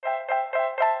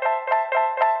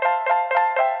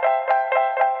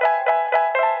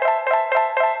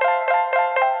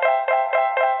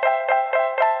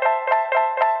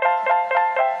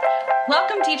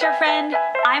Welcome, teacher friend.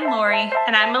 I'm Lori.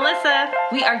 And I'm Melissa.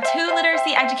 We are two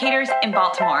literacy educators in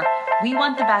Baltimore. We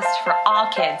want the best for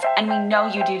all kids, and we know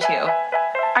you do too.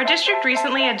 Our district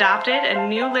recently adopted a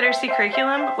new literacy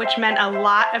curriculum, which meant a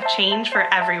lot of change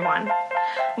for everyone.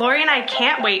 Lori and I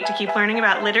can't wait to keep learning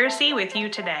about literacy with you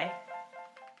today.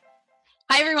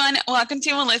 Hi, everyone. Welcome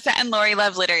to Melissa and Lori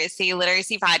Love Literacy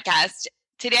Podcast.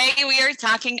 Today, we are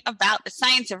talking about the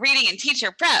science of reading and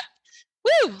teacher prep.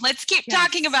 Woo! Let's keep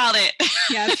talking about it.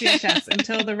 Yes.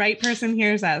 Until the right person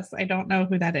hears us. I don't know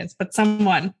who that is, but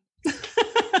someone.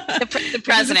 The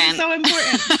president. So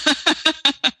important.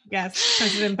 Yes,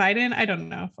 President Biden. I don't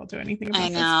know if I'll do anything about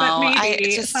this. I know. But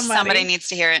maybe somebody needs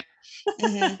to hear it.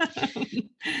 Mm-hmm.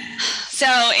 So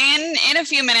in a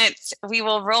few minutes, we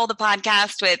will roll the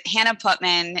podcast with Hannah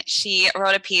Putman. She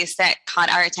wrote a piece that caught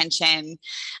our attention,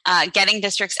 getting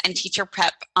districts and teacher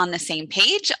prep on the same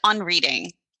page on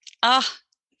reading. Oh,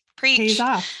 preach.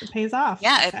 It pays off.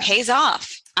 Yeah, it pays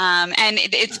off. And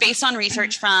it's based on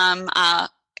research from,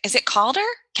 is it Calder?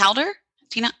 Do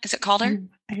you know? Is it Calder?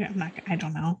 I don't know. I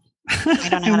don't know.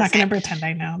 I'm not going to pretend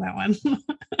I know that one.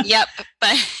 Yep.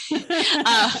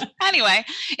 But anyway,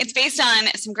 it's based on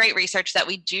some great research that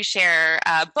we do share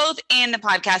both in the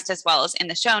podcast as well as in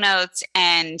the show notes.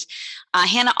 And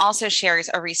Hannah also shares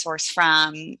a resource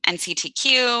from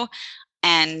NCTQ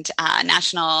and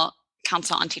National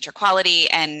Council on Teacher Quality,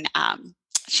 and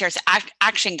shares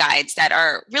action guides that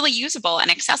are really usable and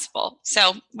accessible.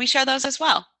 So we share those as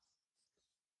well.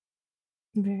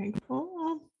 Very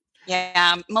cool.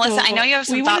 Yeah. Melissa, I know you have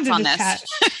some thoughts on this. Chat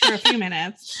for a few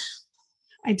minutes.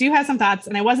 I do have some thoughts,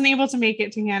 and I wasn't able to make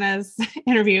it to Hannah's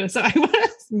interview, so I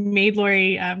made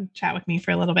Lori chat with me for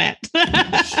a little bit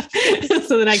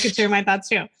so that I could share my thoughts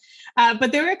too.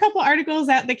 But there were a couple articles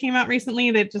that came out recently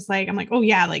that just I'm like, oh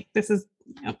yeah, this is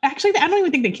actually, I don't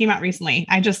even think they came out recently.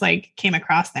 I just came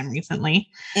across them recently.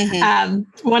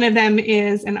 Mm-hmm. One of them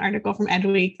is an article from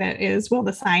Edweek that is,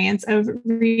 the science of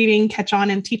reading, catch on,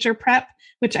 and teacher prep,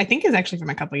 which I think is actually from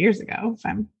a couple of years ago, if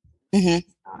I'm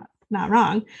not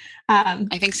wrong.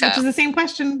 I think so. Which is the same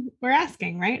question we're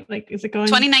asking, right? Is it going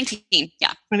 2019?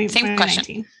 Yeah. Same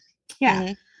question. Yeah.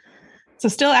 Mm-hmm. So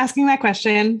still asking that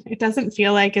question. It doesn't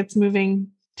feel like it's moving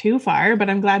too far, but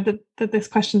I'm glad that this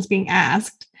question's being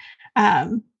asked.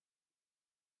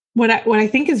 What I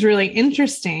think is really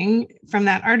interesting from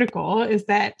that article is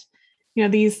that,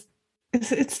 it's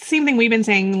the same thing we've been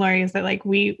saying, Lori, is that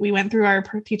we went through our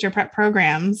teacher prep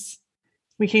programs.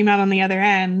 We came out on the other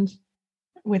end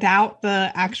without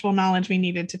the actual knowledge we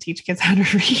needed to teach kids how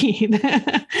to read.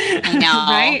 I know.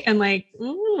 Right.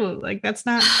 And that's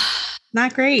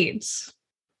not great.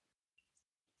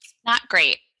 Not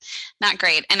great.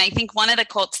 And I think one of the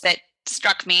quotes that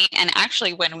struck me, and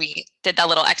actually when we did that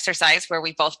little exercise where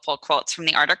we both pulled quotes from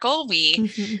the article,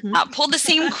 we pulled the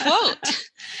same quote.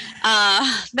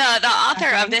 The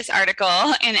author of this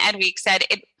article in Edweek said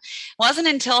it wasn't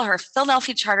until her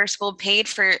Philadelphia charter school paid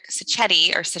for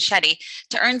Sacchetti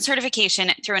to earn certification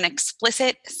through an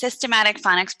explicit systematic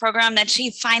phonics program that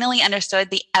she finally understood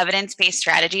the evidence-based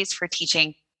strategies for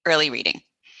teaching early reading.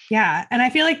 Yeah. And I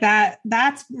feel like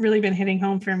that's really been hitting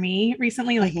home for me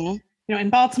recently. In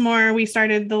Baltimore, we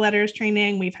started the letters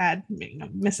training. We've had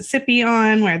Mississippi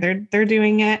on where they're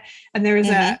doing it. And there was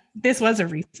this was a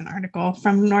recent article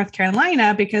from North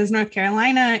Carolina, because North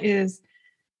Carolina is,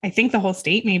 I think, the whole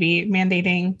state maybe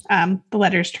mandating the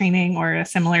letters training or a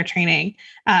similar training.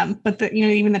 But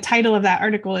even the title of that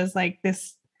article is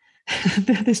this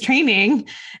this training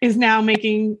is now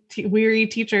making weary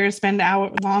teachers spend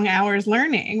long hours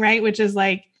learning, right? Which is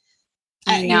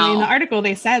in the article,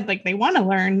 they said they want to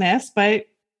learn this, but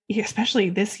especially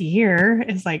this year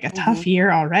is a tough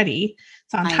year already.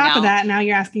 So on top of that, now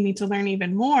you're asking me to learn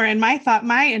even more. And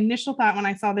my initial thought when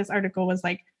I saw this article was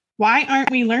why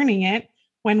aren't we learning it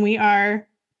when we are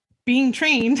being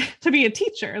trained to be a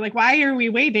teacher? Why are we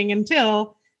waiting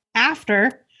until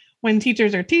after, when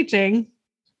teachers are teaching,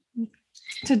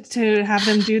 to have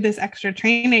them do this extra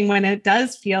training when it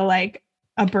does feel like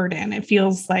a burden? It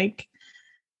feels like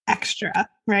extra,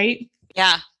 right?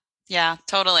 Yeah,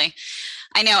 totally.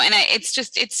 I know. And it's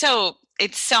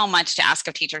so much to ask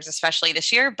of teachers, especially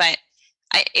this year, but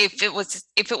if it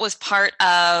was part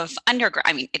of undergrad,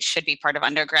 I mean, it should be part of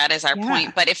undergrad is our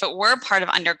point, but if it were part of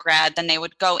undergrad, then they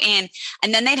would go in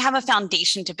and then they'd have a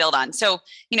foundation to build on. So,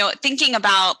 thinking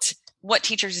about what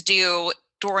teachers do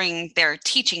during their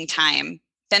teaching time,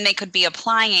 then they could be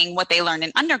applying what they learned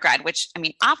in undergrad, which,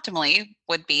 optimally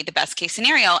would be the best case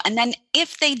scenario. And then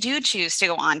if they do choose to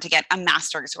go on to get a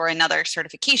master's or another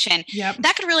certification,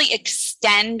 that could really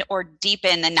extend or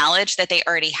deepen the knowledge that they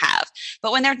already have.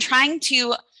 But when they're trying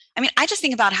to, I just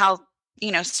think about how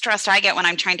stressed I get when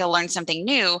I'm trying to learn something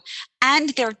new, and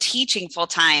they're teaching full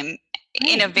time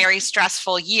in a very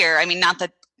stressful year. I mean, not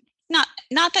that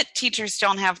teachers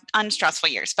don't have unstressful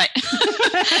years, but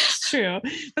that's true.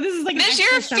 But this is like this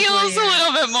year feels a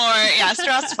little bit more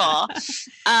stressful.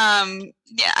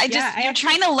 You're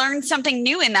trying to learn something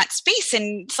new in that space,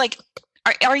 and it's like,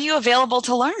 are you available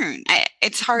to learn?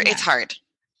 It's hard. Yeah. It's hard.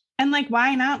 And like,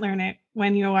 why not learn it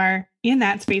when you are in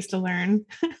that space to learn,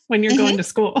 when you're going to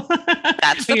school?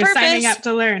 That's the you're purpose. Signing up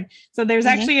to learn. So there's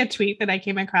actually a tweet that I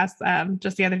came across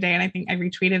just the other day, and I think I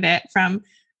retweeted it from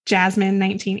Jasmine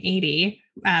 1980.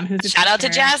 Who's a shout out to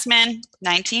Jasmine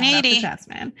 1980.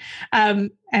 Jasmine.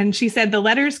 And she said the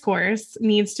letters course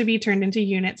needs to be turned into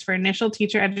units for initial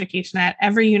teacher education at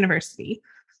every university.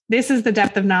 This is the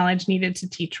depth of knowledge needed to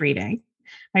teach reading.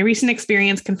 My recent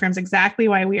experience confirms exactly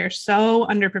why we are so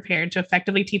underprepared to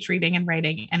effectively teach reading and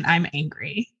writing, and I'm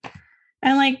angry.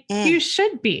 And like, you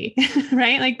should be,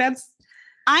 right? Like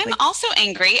I'm also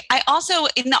angry. I also,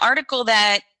 in the article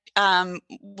that,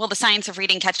 will the science of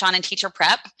reading catch on in teacher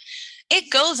prep? It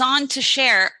goes on to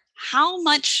share how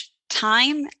much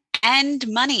time and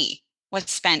money was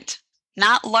spent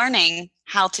not learning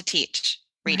how to teach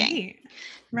reading.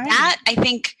 Right. That, I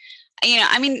think,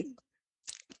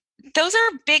 those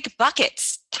are big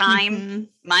buckets, time,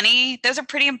 money. Those are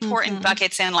pretty important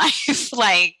buckets in life.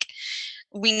 Like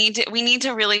we need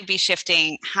to really be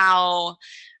shifting how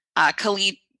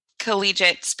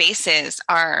collegiate spaces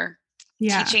are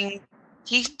teaching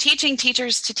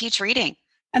teachers to teach reading.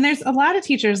 And there's a lot of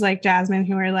teachers like Jasmine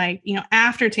who are like,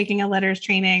 after taking a letters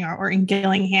training or in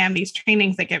Gillingham, these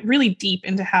trainings that get really deep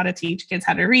into how to teach kids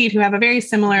how to read, who have a very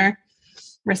similar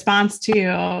response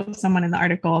to someone in the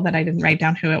article that I didn't write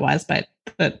down who it was, but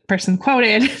the person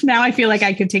quoted, now I feel like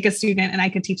I could take a student and I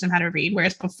could teach them how to read.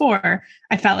 Whereas before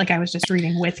I felt like I was just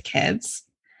reading with kids.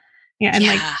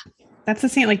 Like, that's the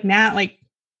same, like now, like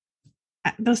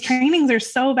those trainings are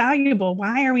so valuable.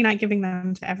 Why are we not giving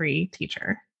them to every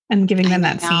teacher and giving them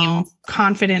that same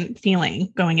confident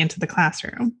feeling going into the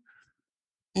classroom?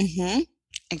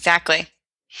 Exactly.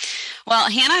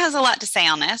 Well, Hannah has a lot to say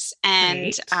on this,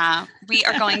 and we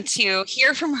are going to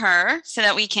hear from her so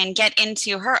that we can get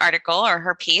into her article or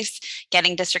her piece,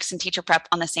 Getting Districts and Teacher Prep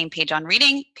on the Same Page on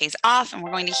Reading Pays Off, and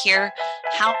we're going to hear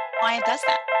why it does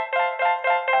that.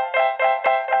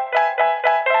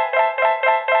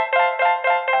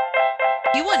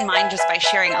 You wouldn't mind just by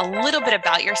sharing a little bit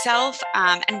about yourself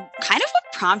and kind of what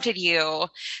prompted you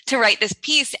to write this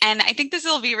piece. And I think this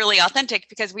will be really authentic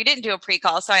because we didn't do a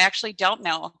pre-call, so I actually don't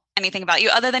know anything about you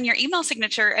other than your email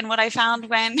signature and what I found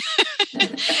when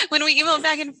when we emailed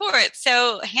back and forth.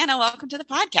 So Hannah, welcome to the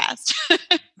podcast.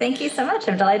 Thank you so much.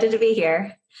 I'm delighted to be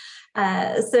here.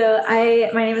 My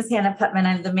name is Hannah Putman.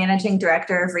 I'm the Managing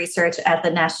Director of Research at the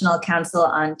National Council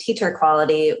on Teacher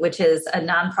Quality, which is a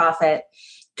nonprofit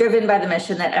driven by the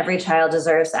mission that every child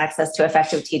deserves access to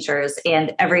effective teachers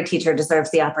and every teacher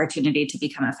deserves the opportunity to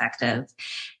become effective.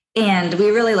 And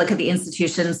we really look at the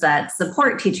institutions that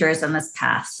support teachers on this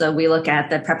path. So we look at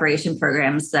the preparation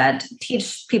programs that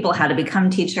teach people how to become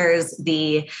teachers,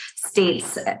 the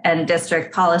states and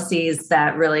district policies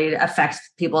that really affect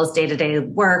people's day-to-day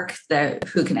work,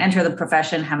 who can enter the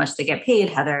profession, how much they get paid,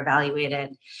 how they're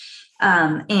evaluated.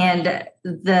 And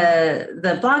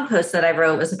the blog post that I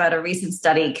wrote was about a recent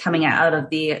study coming out of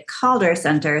the Calder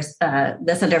Center,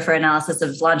 the Center for Analysis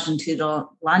of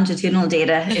Longitudinal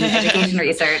Data in Education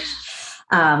Research,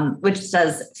 which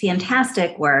does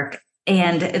fantastic work.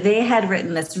 And they had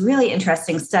written this really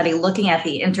interesting study looking at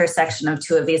the intersection of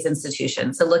two of these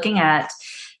institutions. So looking at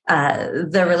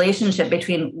the relationship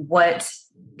between what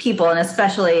people, and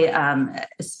especially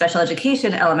special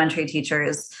education elementary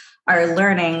teachers, are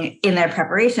learning in their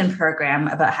preparation program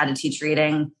about how to teach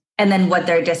reading, and then what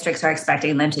their districts are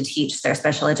expecting them to teach their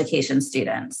special education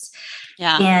students.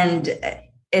 Yeah. And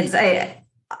there's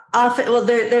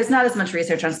not as much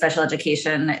research on special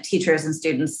education teachers and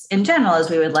students in general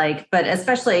as we would like, but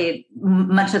especially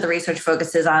much of the research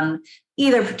focuses on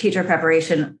either teacher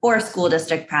preparation or school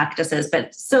district practices,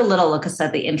 but so little looks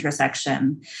at the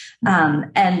intersection.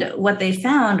 And what they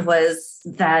found was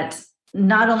that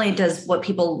not only does what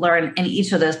people learn in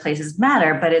each of those places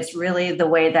matter, but it's really the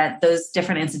way that those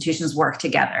different institutions work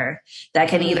together that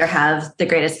can either have the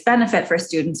greatest benefit for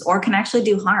students or can actually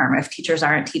do harm if teachers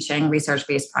aren't teaching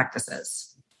research-based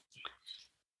practices.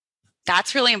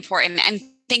 That's really important. And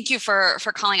thank you for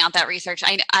calling out that research.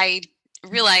 I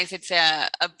realize it's a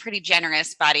pretty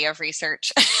generous body of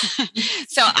research.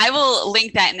 So I will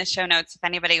link that in the show notes if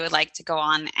anybody would like to go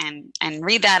on and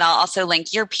read that. I'll also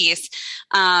link your piece.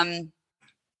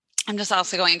 I'm just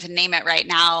also going to name it right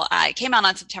now. It came out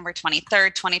on September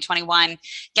 23rd, 2021,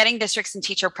 Getting Districts and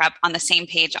Teacher Prep on the Same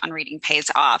Page on Reading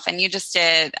Pays Off. And you just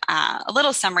did a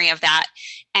little summary of that.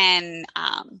 And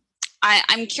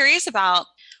I'm curious about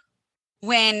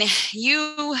when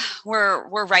you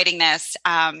were writing this,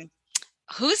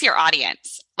 who's your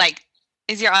audience? Like,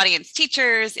 is your audience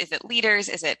teachers? Is it leaders?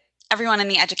 Is it everyone in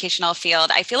the educational field?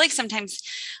 I feel like sometimes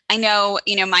I know,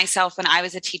 myself when I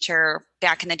was a teacher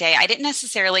back in the day, I didn't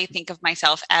necessarily think of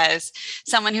myself as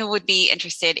someone who would be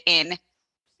interested in,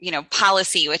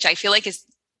 policy, which I feel like is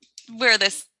where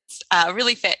this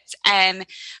really fits.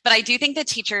 But I do think that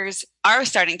teachers are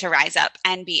starting to rise up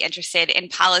and be interested in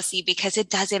policy because it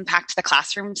does impact the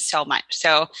classroom so much.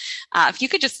 So if you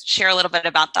could just share a little bit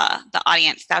about the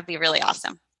audience, that'd be really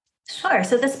awesome. Sure.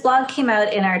 So this blog came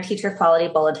out in our Teacher Quality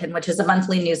Bulletin, which is a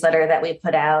monthly newsletter that we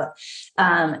put out.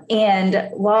 And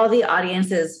while the audience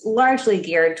is largely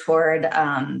geared toward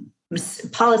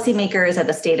policymakers at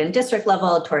the state and district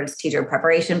level, towards teacher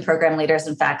preparation program leaders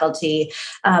and faculty,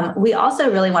 we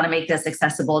also really want to make this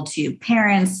accessible to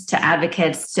parents, to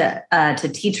advocates,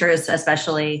 to teachers,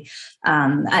 especially.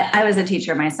 I was a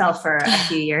teacher myself for a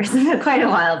few years, quite a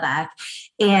while back.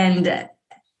 And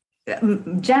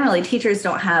generally, teachers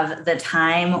don't have the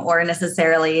time or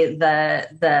necessarily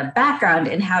the background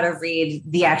in how to read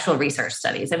the actual research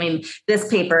studies. I mean, this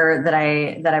paper that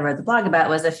I wrote the blog about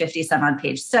was a 50-some-odd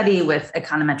page study with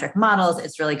econometric models.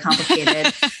 It's really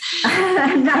complicated.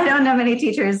 I don't know many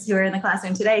teachers who are in the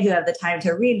classroom today who have the time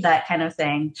to read that kind of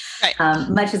thing, right.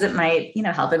 Much as it might,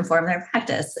 help inform their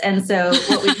practice. And so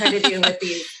what we try to do with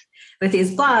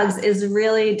these blogs is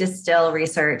really distill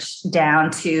research down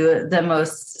to the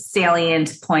most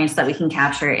salient points that we can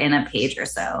capture in a page or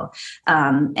so.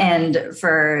 And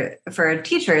for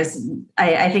teachers,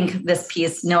 I think this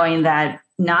piece, knowing that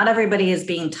not everybody is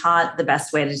being taught the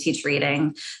best way to teach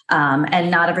reading, and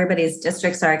not everybody's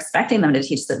districts are expecting them to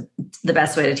teach the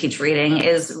best way to teach reading,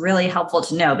 is really helpful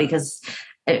to know, because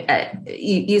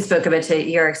you spoke a bit to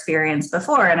your experience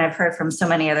before, and I've heard from so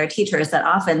many other teachers that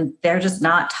often they're just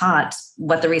not taught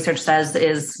what the research says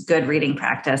is good reading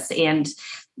practice. And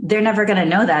they're never going to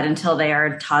know that until they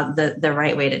are taught the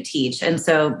right way to teach. And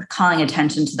so calling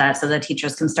attention to that so that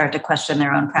teachers can start to question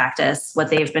their own practice, what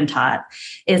they've been taught,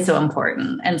 is so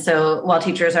important. And so while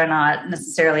teachers are not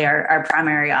necessarily our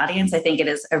primary audience, I think it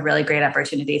is a really great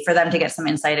opportunity for them to get some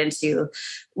insight into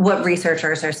what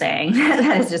researchers are saying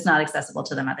that is just not accessible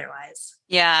to them otherwise.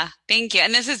 Yeah, thank you.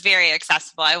 And this is very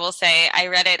accessible. I will say I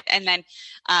read it, and then,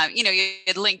 you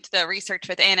had linked the research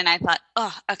within, and I thought,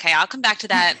 oh, okay, I'll come back to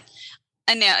that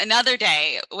another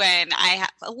day when I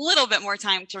have a little bit more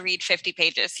time to read 50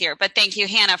 pages here. But thank you,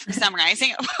 Hannah, for summarizing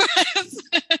it for us.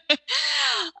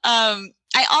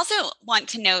 I also want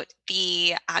to note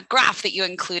the graph that you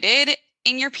included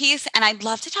in your piece, and I'd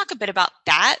love to talk a bit about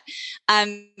that,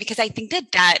 because I think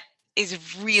that is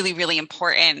really, really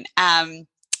important.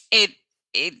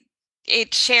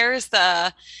 It shares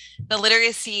the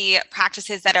literacy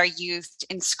practices that are used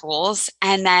in schools,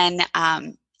 and then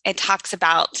it talks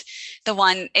about the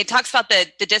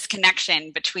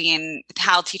disconnection between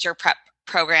how teacher prep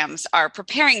programs are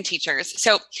preparing teachers.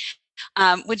 So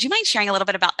would you mind sharing a little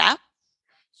bit about that?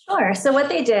 Sure. So what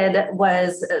they did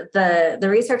was the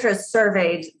researchers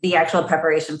surveyed the actual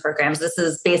preparation programs. This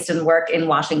is based in work in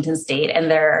Washington State,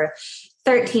 and there are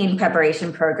 13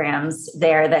 preparation programs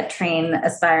there that train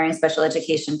aspiring special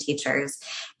education teachers.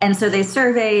 And so they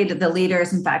surveyed the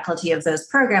leaders and faculty of those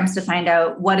programs to find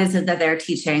out what is it that they're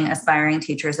teaching aspiring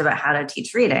teachers about how to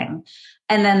teach reading.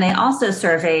 And then they also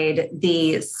surveyed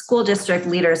the school district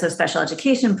leaders of special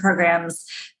education programs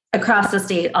across the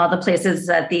state, all the places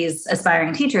that these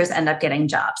aspiring teachers end up getting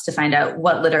jobs, to find out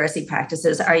what literacy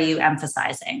practices are you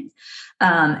emphasizing.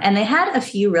 And they had a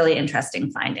few really interesting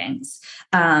findings.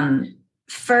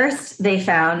 First, they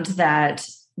found that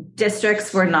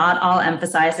districts were not all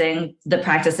emphasizing the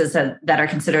practices that are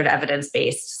considered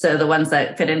evidence-based. So the ones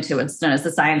that fit into what's known as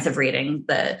the science of reading,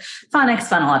 the phonics,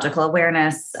 phonological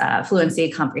awareness, fluency,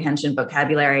 comprehension,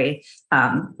 vocabulary.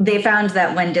 They found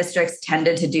that when districts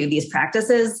tended to do these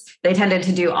practices, they tended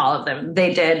to do all of them.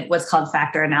 They did what's called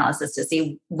factor analysis to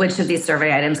see which of these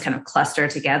survey items kind of cluster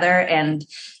together, and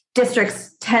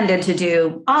districts tended to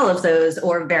do all of those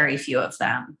or very few of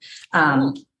them,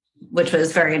 which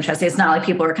was very interesting. It's not like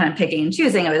people were kind of picking and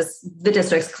choosing. It was the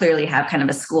districts clearly have kind of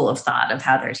a school of thought of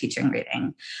how they're teaching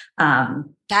reading.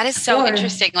 That is so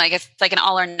interesting. Like it's like an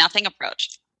all or nothing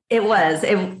approach. It was.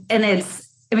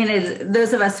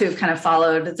 Those of us who've kind of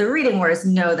followed the reading wars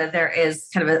know that there is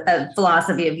kind of a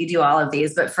philosophy of you do all of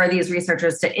these, but for these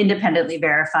researchers to independently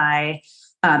verify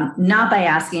not by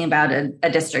asking about a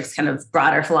district's kind of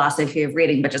broader philosophy of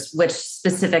reading, but just which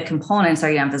specific components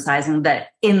are you emphasizing, that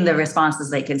in the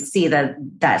responses they could see that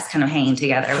that's kind of hanging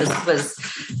together was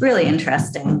really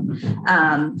interesting.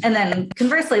 And then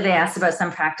conversely, they asked about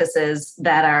some practices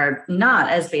that are not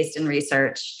as based in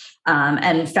research,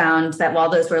 and found that while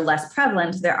those were less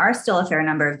prevalent, there are still a fair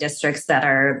number of districts that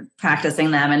are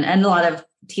practicing them, and a lot of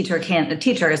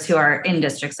teachers who are in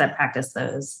districts that practice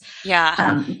those.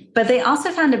 Yeah. But they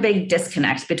also found a big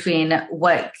disconnect between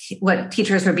what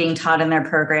teachers were being taught in their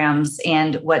programs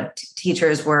and what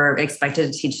teachers were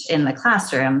expected to teach in the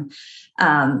classroom.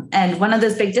 And one of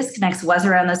those big disconnects was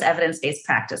around those evidence-based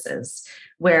practices,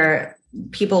 where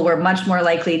people were much more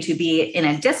likely to be in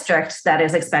a district that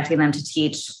is expecting them to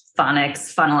teach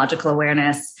phonics, phonological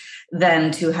awareness,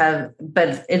 than to have,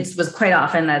 but it was quite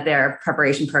often that their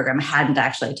preparation program hadn't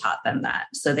actually taught them that.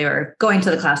 So they were going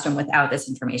to the classroom without this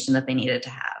information that they needed to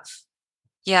have.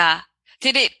 Yeah.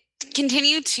 Did it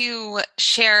continue to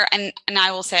share? And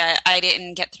I will say I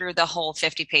didn't get through the whole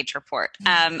 50-page report.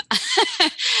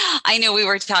 I know we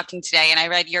were talking today and I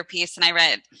read your piece and I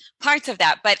read parts of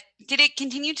that, but did it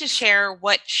continue to share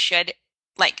what should,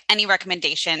 like any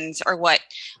recommendations or what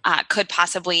could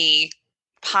possibly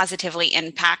positively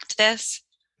impact this?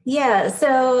 Yeah.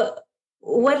 So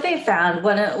what they found,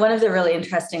 one of the really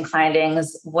interesting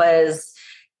findings was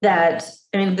that,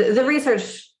 I mean,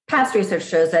 the past research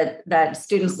shows that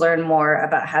students learn more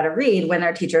about how to read when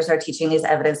their teachers are teaching these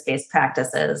evidence-based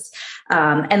practices.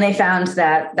 And they found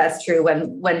that that's true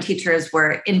when teachers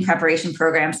were in preparation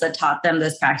programs that taught them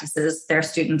those practices, their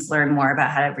students learn more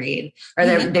about how to read, or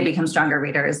they become stronger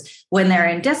readers. When they're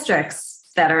in districts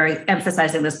that are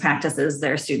emphasizing those practices,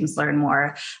 their students learn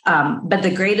more. But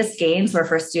the greatest gains were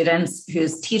for students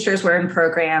whose teachers were in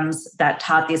programs that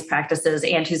taught these practices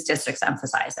and whose districts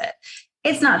emphasize it.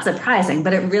 It's not surprising,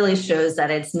 but it really shows that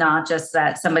it's not just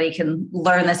that somebody can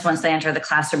learn this once they enter the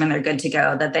classroom and they're good to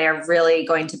go, that they are really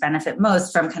going to benefit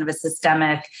most from kind of a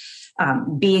systemic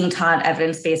being taught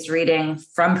evidence-based reading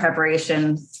from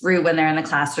preparation through when they're in the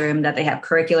classroom, that they have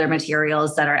curricular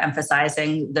materials that are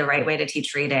emphasizing the right way to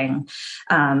teach reading.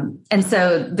 And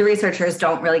so the researchers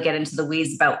don't really get into the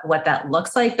weeds about what that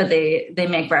looks like, but they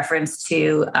make reference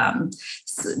to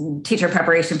teacher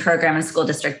preparation program and school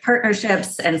district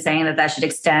partnerships, and saying that should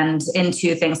extend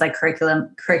into things like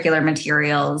curricular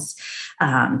materials,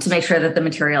 to make sure that the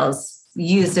materials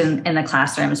used in the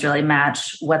classrooms really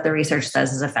match what the research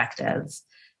says is effective.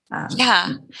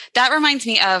 Yeah, that reminds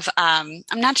me of, I'm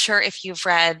not sure if you've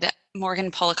read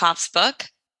Morgan Polikoff's book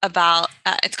about,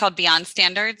 it's called Beyond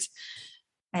Standards.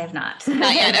 I have not.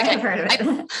 Not yet. Okay. I've heard of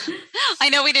it. I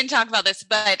know we didn't talk about this,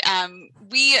 but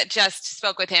we just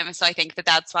spoke with him, so I think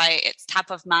that's why it's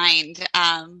top of mind.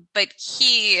 But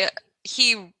he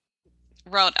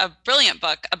wrote a brilliant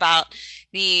book about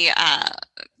the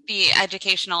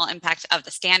educational impact of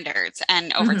the standards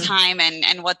and over time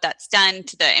and what that's done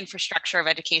to the infrastructure of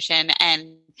education.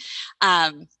 And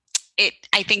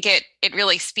I think it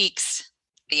really speaks,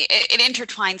 it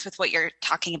intertwines with what you're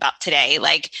talking about today.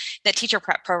 Like the teacher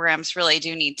prep programs really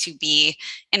do need to be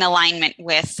in alignment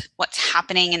with what's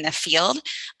happening in the field.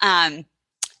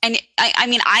 And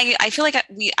I feel like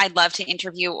I'd love to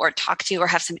interview or talk to or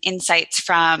have some insights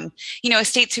from, a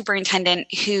state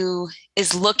superintendent who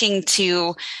is looking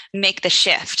to make the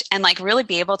shift and like really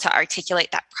be able to articulate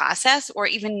that process, or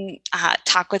even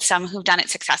talk with some who've done it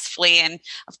successfully. And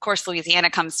of course,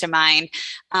 Louisiana comes to mind.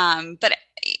 But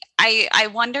I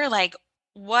wonder, like,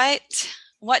 what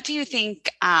do you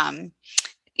think,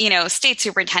 state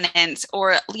superintendents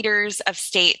or leaders of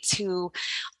states who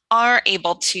are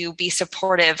able to be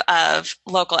supportive of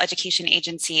local education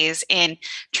agencies in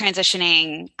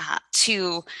transitioning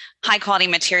to high quality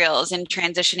materials and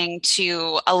transitioning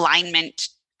to alignment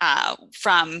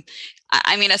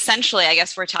essentially, I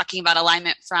guess we're talking about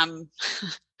alignment from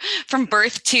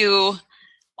birth to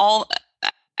all,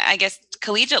 I guess,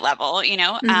 collegiate level,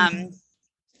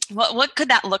 what could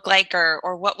that look like,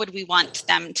 or what would we want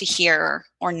them to hear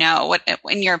or know? What,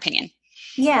 in your opinion?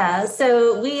 Yeah,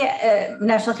 so we,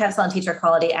 National Council on Teacher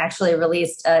Quality, actually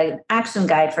released an action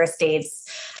guide for states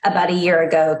about a year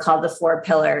ago called the 4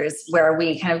 Pillars, where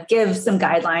we kind of give some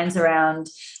guidelines around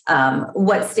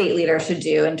what state leaders should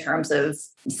do in terms of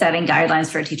setting guidelines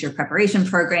for teacher preparation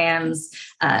programs,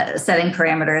 setting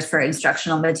parameters for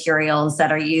instructional materials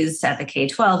that are used at the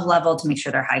K-12 level to make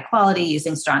sure they're high quality,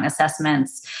 using strong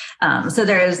assessments. So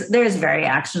there's very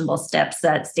actionable steps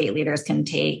that state leaders can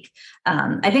take.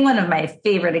 I think one of my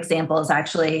favorite examples,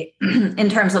 actually, in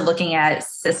terms of looking at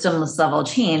systems level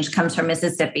change, comes from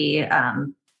Mississippi,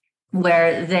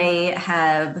 where they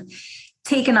have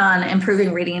taken on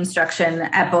improving reading instruction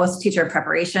at both teacher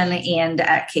preparation and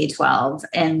at K-12.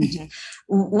 And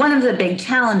one of the big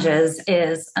challenges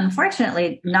is,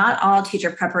 unfortunately, not all teacher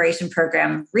preparation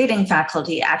program reading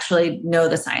faculty actually know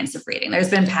the science of reading. There's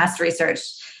been past research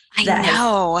that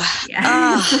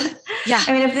Yeah.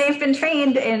 I mean, if they've been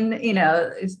trained in,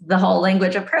 the whole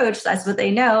language approach, that's what they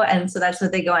know. And so that's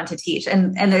what they go on to teach.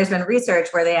 And there's been research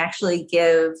where they actually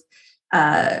give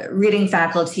reading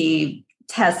faculty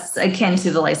tests akin to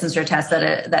the licensure test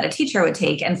that a teacher would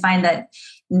take, and find that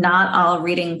not all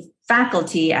reading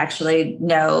faculty actually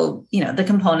know, the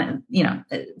component,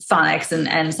 phonics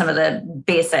and some of the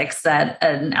basics that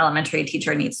an elementary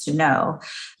teacher needs to know.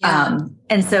 Yeah.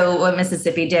 And so what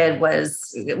Mississippi did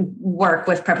was work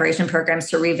with preparation programs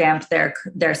to revamp their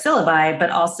syllabi, but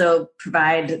also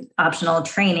provide optional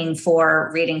training for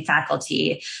reading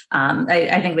faculty.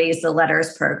 I think they used the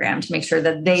LETRS program to make sure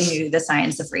that they knew the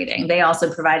science of reading. They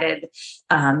also provided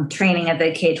training at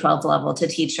the K-12 level to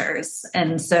teachers.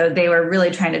 And so they were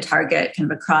really trying to target kind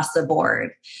of across the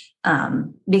board,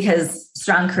 because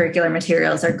strong curricular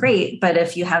materials are great, but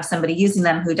if you have somebody using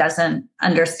them who doesn't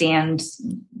understand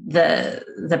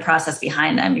the process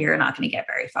behind them, you're not going to get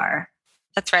very far.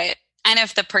 That's right. And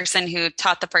if the person who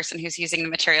taught the person who's using the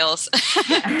materials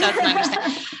doesn't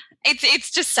understand, it's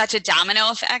just such a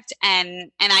domino effect.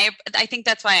 And I think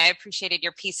that's why I appreciated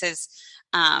your pieces,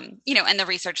 and the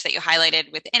research that you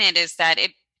highlighted within it, is that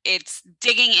it's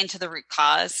digging into the root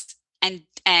cause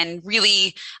and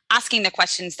really asking the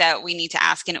questions that we need to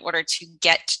ask in order to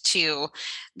get to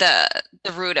the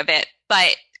root of it.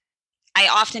 But I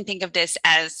often think of this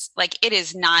as like, it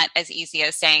is not as easy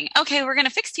as saying, okay, we're going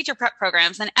to fix teacher prep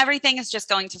programs and everything is just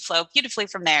going to flow beautifully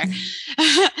from there.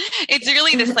 It's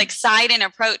really this like side-in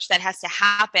approach that has to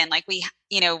happen. Like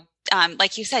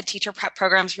like you said, teacher prep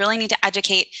programs really need to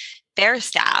educate their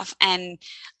staff, and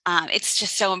it's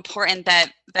just so important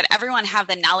that everyone have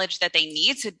the knowledge that they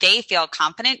need so they feel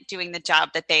confident doing the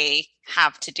job that they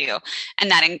have to do. And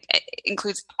that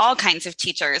includes all kinds of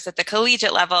teachers at the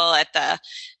collegiate level, at the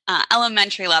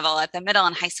elementary level, at the middle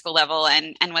and high school level,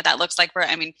 and what that looks like.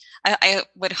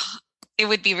 It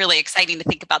would be really exciting to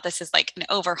think about this as like an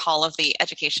overhaul of the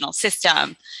educational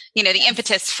system, the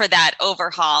impetus for that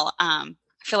overhaul. I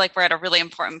feel like we're at a really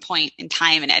important point in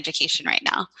time in education right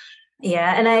now.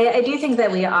 Yeah. And I do think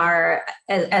that we are,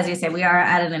 as you say, we are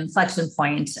at an inflection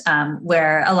point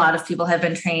where a lot of people have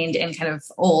been trained in kind of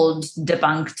old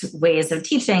debunked ways of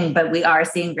teaching, but we are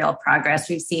seeing real progress.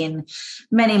 We've seen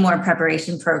many more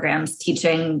preparation programs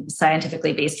teaching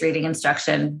scientifically based reading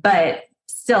instruction, but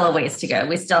still a ways to go.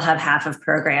 We still have half of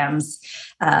programs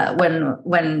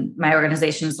when my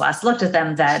organizations last looked at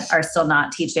them that are still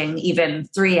not teaching even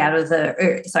 4 out of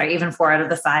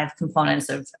the 5 components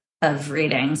of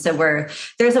reading. So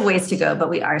there's a ways to go, but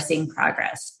we are seeing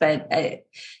progress. But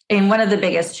one of the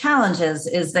biggest challenges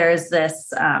is there's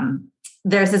this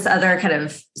other kind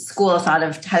of school of thought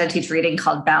of how to teach reading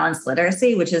called balanced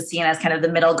literacy, which is seen as kind of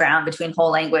the middle ground between whole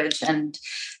language and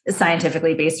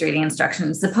scientifically based reading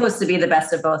instruction. It's supposed to be the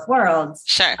best of both worlds.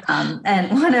 Sure.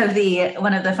 And one of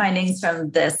the findings from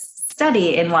this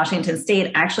study in Washington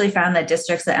State actually found that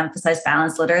districts that emphasize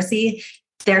balanced literacy,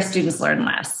 their students learn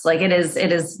less. Like it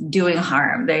is doing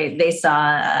harm. They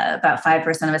saw about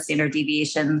 5% of a standard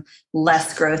deviation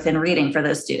less growth in reading for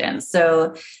those students.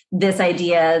 So this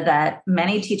idea that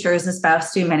many teachers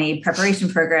espouse to, many preparation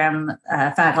program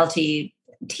faculty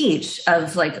teach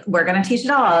of like, we're going to teach it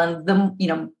all, and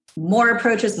the more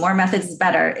approaches, more methods is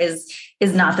better, is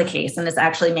not the case, and it's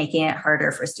actually making it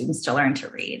harder for students to learn to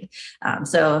read.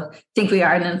 So I think we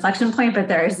are at an inflection point, but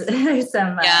there's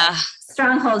some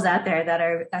strongholds out there that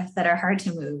are hard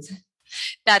to move.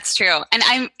 That's true.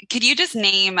 And could you just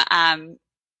name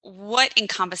what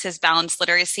encompasses balanced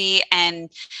literacy?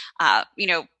 And I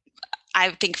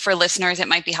think for listeners, it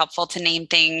might be helpful to name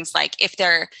things like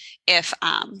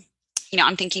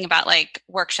I'm thinking about like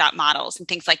workshop models and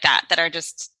things like that are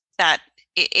just that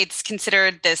it's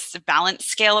considered this balance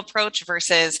scale approach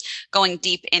versus going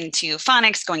deep into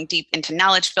phonics, going deep into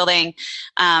knowledge building.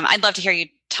 I'd love to hear you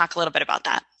talk a little bit about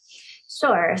that.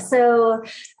 Sure. So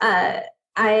I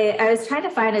was trying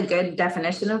to find a good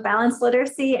definition of balanced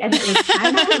literacy, and it was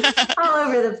kind of all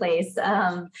over the place.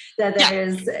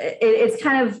 It's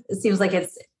kind of, it seems like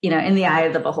it's, in the eye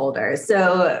of the beholder.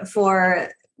 So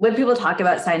when people talk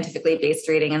about scientifically based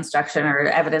reading instruction or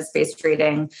evidence-based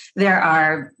reading, there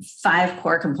are 5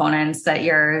 core components that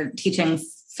you're teaching: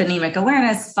 phonemic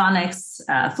awareness, phonics,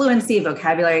 fluency,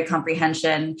 vocabulary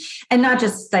comprehension, and not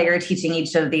just that you're teaching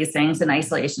each of these things in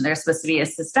isolation. There's supposed to be a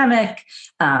systemic,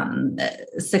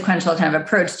 sequential kind of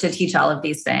approach to teach all of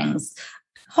these things.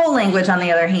 whole language, on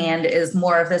the other hand, is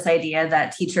more of this idea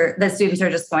that students are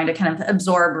just going to kind of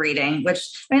absorb reading,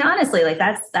 which, I mean, honestly, like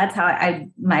that's how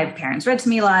my parents read to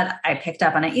me a lot. I picked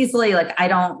up on it easily. Like, I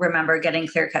don't remember getting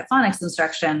clear-cut phonics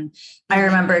instruction. I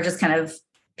remember just kind of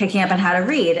picking up on how to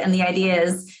read. And the idea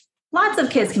is lots of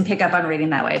kids can pick up on reading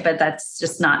that way, but that's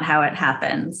just not how it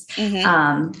happens.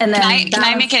 And then can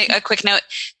I make a quick note?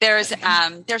 There's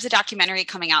a documentary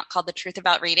coming out called The Truth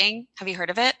About Reading. Have you heard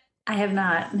of it? I have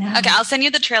not. No. Okay, I'll send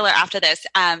you the trailer after this.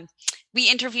 We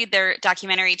interviewed their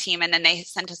documentary team, and then they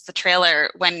sent us the trailer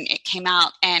when it came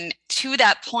out. And to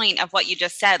that point of what you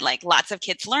just said, like, lots of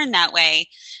kids learn that way.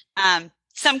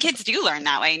 Some kids do learn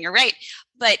that way, and you're right.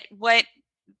 But what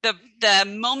the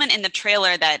moment in the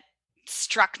trailer that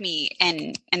struck me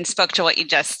and spoke to what you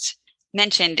just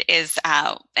mentioned is,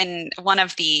 and one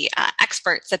of the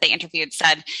experts that they interviewed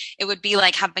said it would be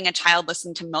like having a child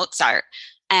listen to Mozart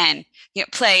and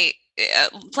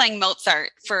playing Mozart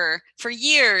for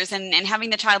years and having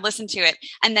the child listen to it,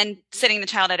 and then sitting the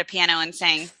child at a piano and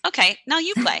saying, okay, now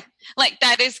you play. Like,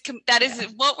 that is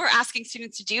what we're asking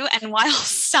students to do. And while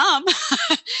some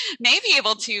may be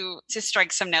able to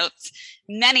strike some notes,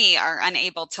 many are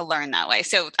unable to learn that way.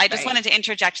 So I just wanted to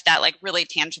interject that, like, really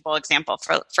tangible example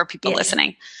for people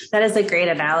listening. That is a great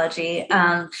analogy.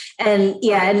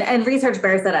 And research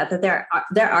bears that out, that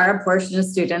there are a portion of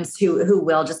students who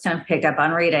will just kind of pick up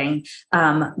on reading.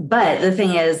 But the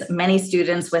thing is, many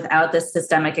students without this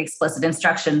systemic explicit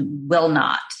instruction will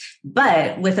not.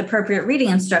 But with appropriate reading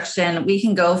instruction, we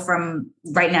can go from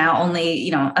right now only,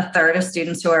 a third of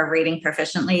students who are reading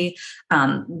proficiently.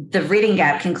 The reading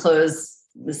gap can close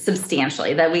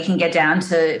substantially, that we can get down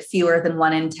to fewer than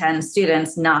 1 in 10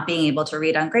 students not being able to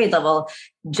read on grade level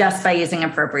just by using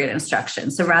appropriate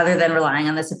instruction. So rather than relying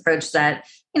on this approach that,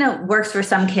 works for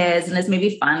some kids and is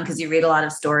maybe fun because you read a lot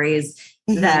of stories,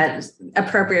 that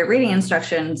appropriate reading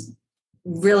instructions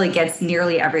really gets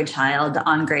nearly every child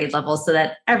on grade level so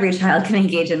that every child can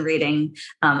engage in reading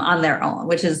on their own,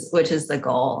 which is the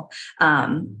goal.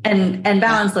 And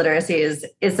balanced literacy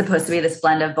is supposed to be this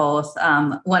blend of both.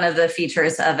 One of the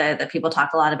features of it that people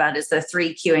talk a lot about is the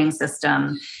 3 cueing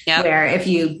system, where if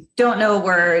you don't know a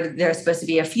word, there's supposed to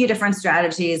be a few different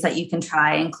strategies that you can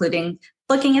try, including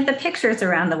looking at the pictures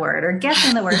around the word or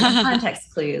guessing the word from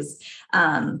context clues.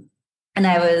 And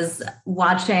I was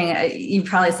watching, you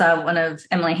probably saw one of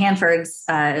Emily Hanford's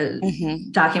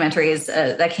documentaries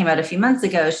that came out a few months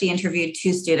ago. She interviewed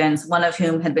 2 students, one of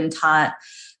whom had been taught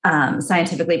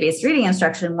scientifically based reading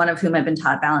instruction, one of whom had been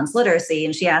taught balanced literacy.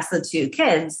 And she asked the 2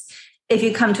 kids, if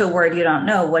you come to a word you don't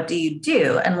know, what do you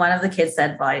do? And one of the kids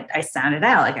said, well, I sound it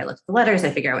out. Like, I look at the letters, I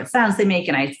figure out what sounds they make,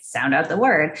 and I sound out the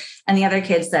word. And the other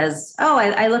kid says, oh,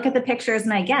 I look at the pictures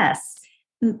and I guess.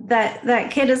 That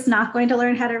kid is not going to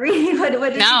learn how to read. What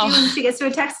does she do when she gets to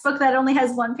a textbook that only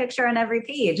has 1 picture on every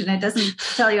page and it doesn't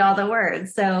tell you all the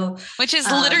words? So, which is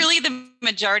literally the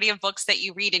majority of books that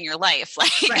you read in your life,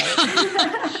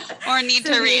 or need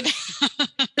to read.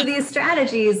 So these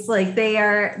strategies, like, they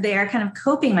are kind of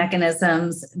coping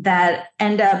mechanisms that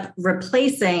end up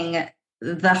replacing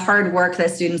the hard work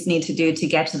that students need to do to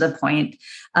get to the point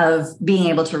of being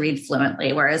able to read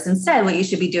fluently. Whereas instead, what you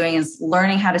should be doing is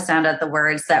learning how to sound out the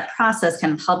words. That process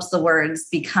kind of helps the words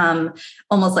become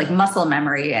almost like muscle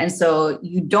memory. And so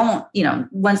you don't,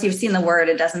 once you've seen the word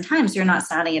a dozen times, you're not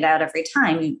sounding it out every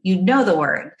time. You know the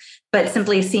word, but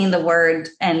simply seeing the word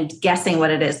and guessing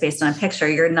what it is based on a picture,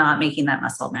 you're not making that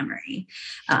muscle memory.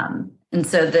 And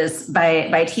so this,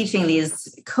 by teaching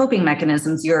these coping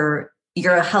mechanisms, you're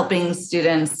helping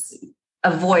students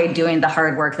avoid doing the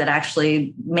hard work that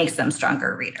actually makes them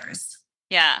stronger readers.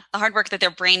 Yeah, the hard work that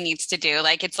their brain needs to do.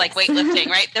 Like, it's like weightlifting,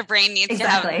 right? Their brain needs to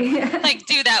have,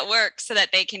 do that work so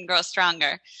that they can grow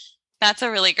stronger. That's a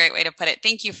really great way to put it.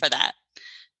 Thank you for that.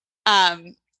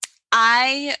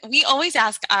 We always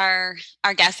ask our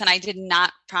guests, and I did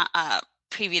not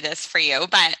preview this for you,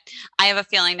 but I have a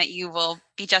feeling that you will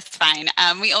be just fine.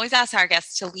 We always ask our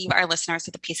guests to leave our listeners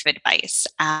with a piece of advice.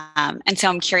 And so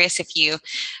I'm curious if you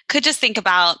could just think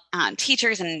about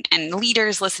teachers and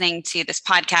leaders listening to this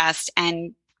podcast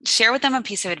and share with them a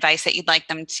piece of advice that you'd like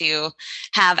them to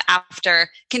have after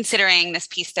considering this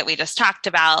piece that we just talked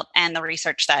about and the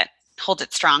research that holds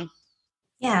it strong.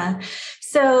 Yeah.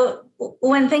 So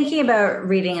when thinking about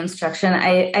reading instruction,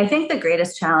 I think the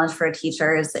greatest challenge for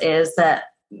teachers is that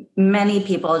many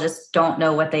people just don't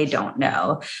know what they don't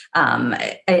know.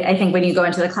 I think when you go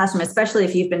into the classroom, especially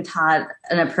if you've been taught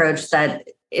an approach that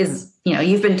is,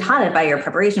 you've been taught it by your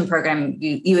preparation program.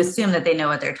 You assume that they know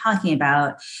what they're talking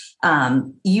about.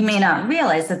 You may not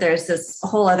realize that there's this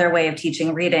whole other way of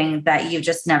teaching reading that you've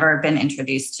just never been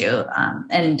introduced to.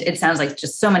 And it sounds like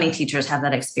just so many teachers have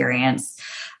that experience.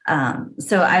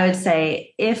 So I would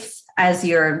say, if as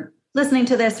you're listening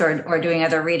to this or doing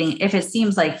other reading, if it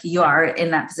seems like you are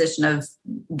in that position of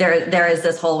there is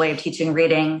this whole way of teaching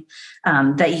reading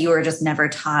that you were just never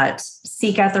taught,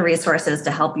 seek out the resources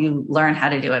to help you learn how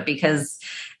to do it, because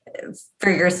for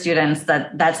your students,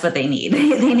 that's what they need.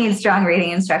 They need strong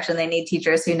reading instruction. They need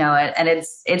teachers who know it. And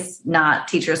it's not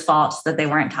teachers' fault that they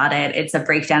weren't taught it. It's a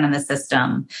breakdown in the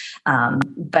system.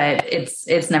 But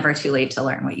it's never too late to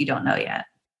learn what you don't know yet.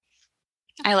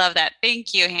 I love that.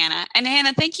 Thank you, Hannah. And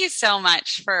Hannah, thank you so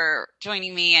much for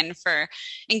joining me and for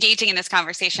engaging in this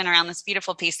conversation around this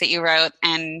beautiful piece that you wrote.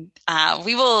 And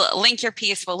we will link your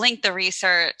piece. We'll link the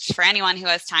research for anyone who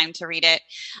has time to read it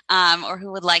or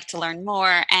who would like to learn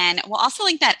more. And we'll also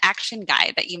link that action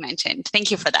guide that you mentioned.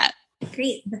 Thank you for that.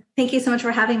 Great. Thank you so much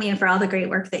for having me and for all the great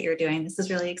work that you're doing. This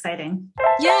is really exciting.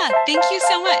 Yeah. Thank you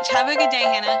so much. Have a good day,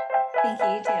 Hannah. Thank you.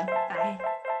 You too. Bye.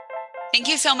 Thank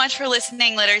you so much for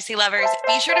listening, literacy lovers.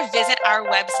 Be sure to visit our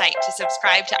website to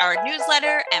subscribe to our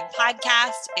newsletter and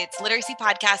podcast. It's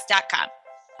literacypodcast.com.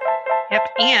 Yep.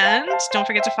 And don't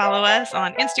forget to follow us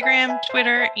on Instagram,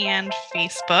 Twitter, and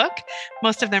Facebook.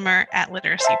 Most of them are at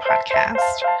Literacy Podcast.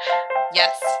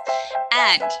 Yes.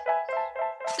 And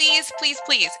please, please,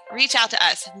 please reach out to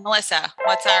us. Melissa,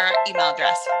 what's our email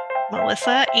address?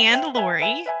 Melissa and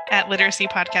Lori at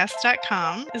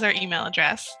literacypodcast.com is our email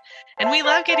address. And we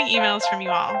love getting emails from you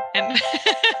all. And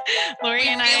Lori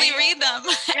and I really read them.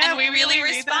 Yeah, and we really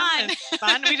respond.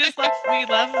 We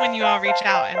love when you all reach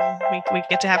out and we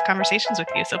get to have conversations with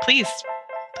you. So please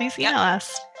email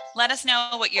us. Let us know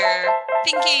what you're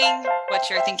thinking, what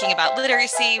you're thinking about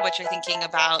literacy, what you're thinking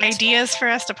about ideas for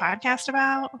us to podcast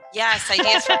about. Yes,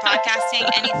 ideas for podcasting,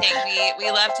 anything.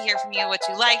 We love to hear from you, what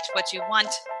you liked, what you want.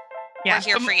 Yeah, we're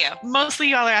here for you. Mostly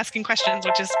y'all are asking questions,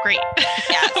 which is great.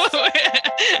 Yes.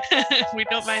 We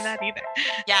don't mind that either.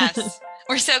 Yes.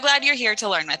 We're so glad you're here to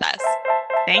learn with us.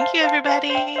 Thank you,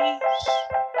 everybody.